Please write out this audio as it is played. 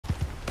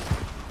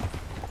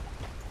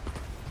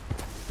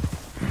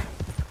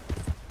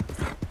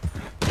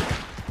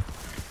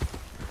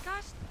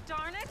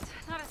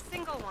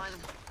little one.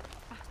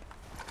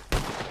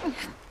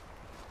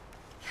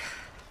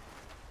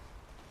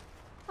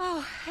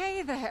 Oh,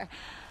 hey there.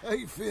 How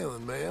you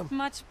feeling, ma'am?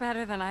 Much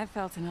better than I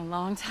felt in a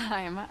long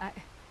time.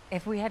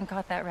 If we hadn't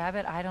caught that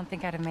rabbit, I don't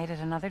think I'd have made it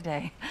another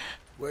day.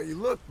 Well, you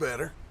look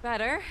better.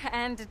 Better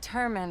and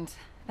determined,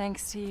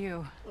 thanks to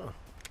you. Oh.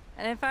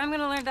 And if I'm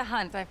gonna learn to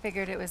hunt, I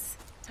figured it was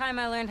time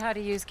I learned how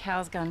to use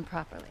Cal's gun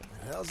properly.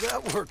 How's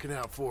that working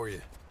out for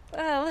you?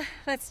 Well,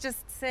 let's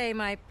just say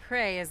my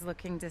prey is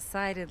looking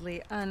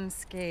decidedly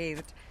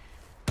unscathed.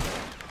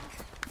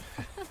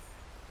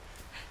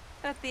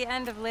 But the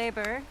end of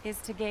labor is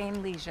to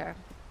gain leisure.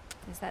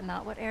 Is that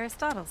not what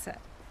Aristotle said?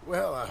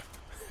 Well,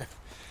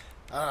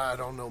 I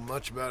don't know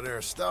much about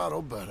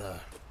Aristotle, but,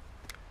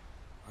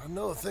 I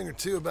know a thing or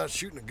two about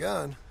shooting a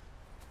gun.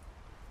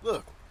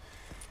 Look,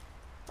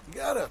 you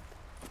gotta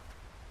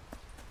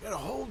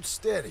hold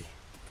steady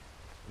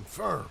and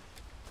firm.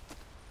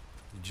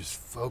 You just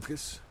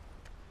focus,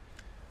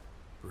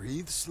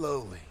 breathe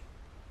slowly,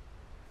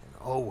 and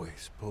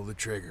always pull the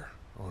trigger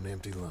on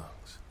empty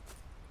lungs.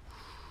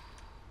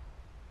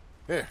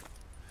 Here,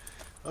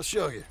 I'll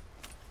show you.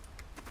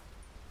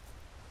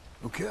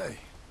 Okay,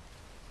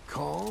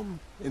 calm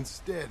and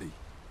steady.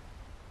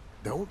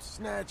 Don't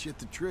snatch at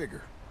the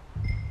trigger.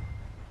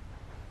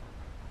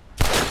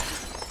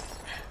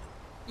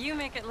 You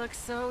make it look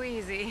so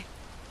easy.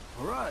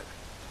 All right,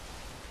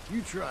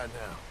 you try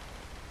now.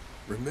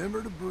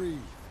 Remember to breathe.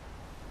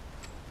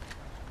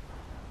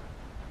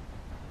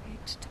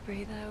 Wait to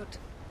breathe out.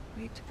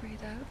 Wait to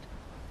breathe out.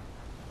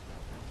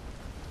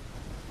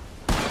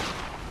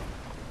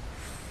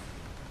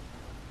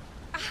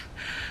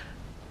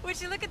 Would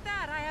you look at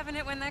that? I haven't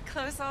hit one that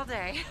close all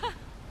day.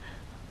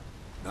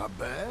 Not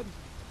bad.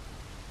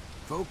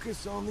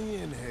 Focus on the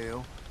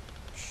inhale,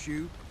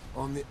 shoot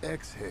on the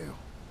exhale.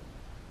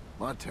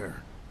 My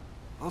turn.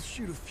 I'll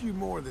shoot a few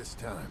more this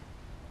time.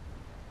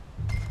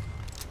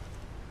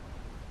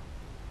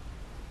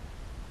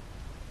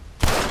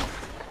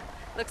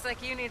 Looks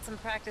like you need some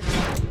practice.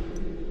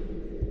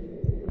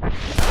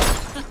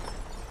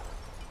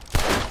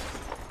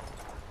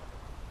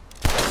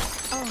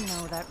 Oh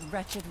no, that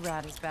wretched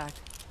rat is back.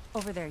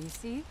 Over there, you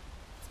see?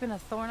 It's been a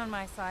thorn on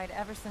my side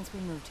ever since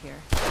we moved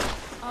here.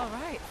 All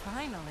right,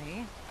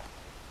 finally.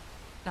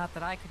 Not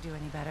that I could do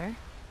any better.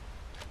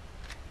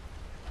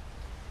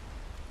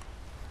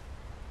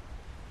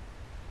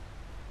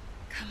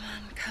 Come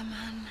on, come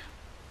on.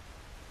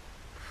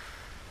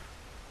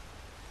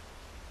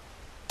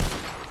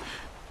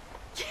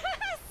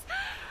 Yes!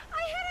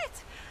 I hit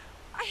it!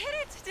 I hit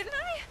it, didn't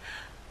I?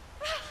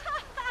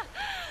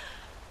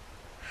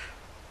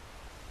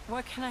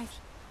 What can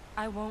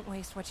I won't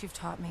waste what you've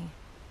taught me.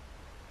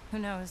 Who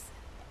knows?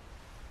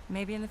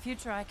 Maybe in the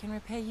future I can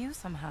repay you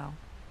somehow.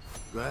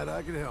 Glad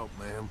I could help,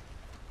 ma'am.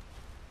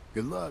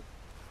 Good luck.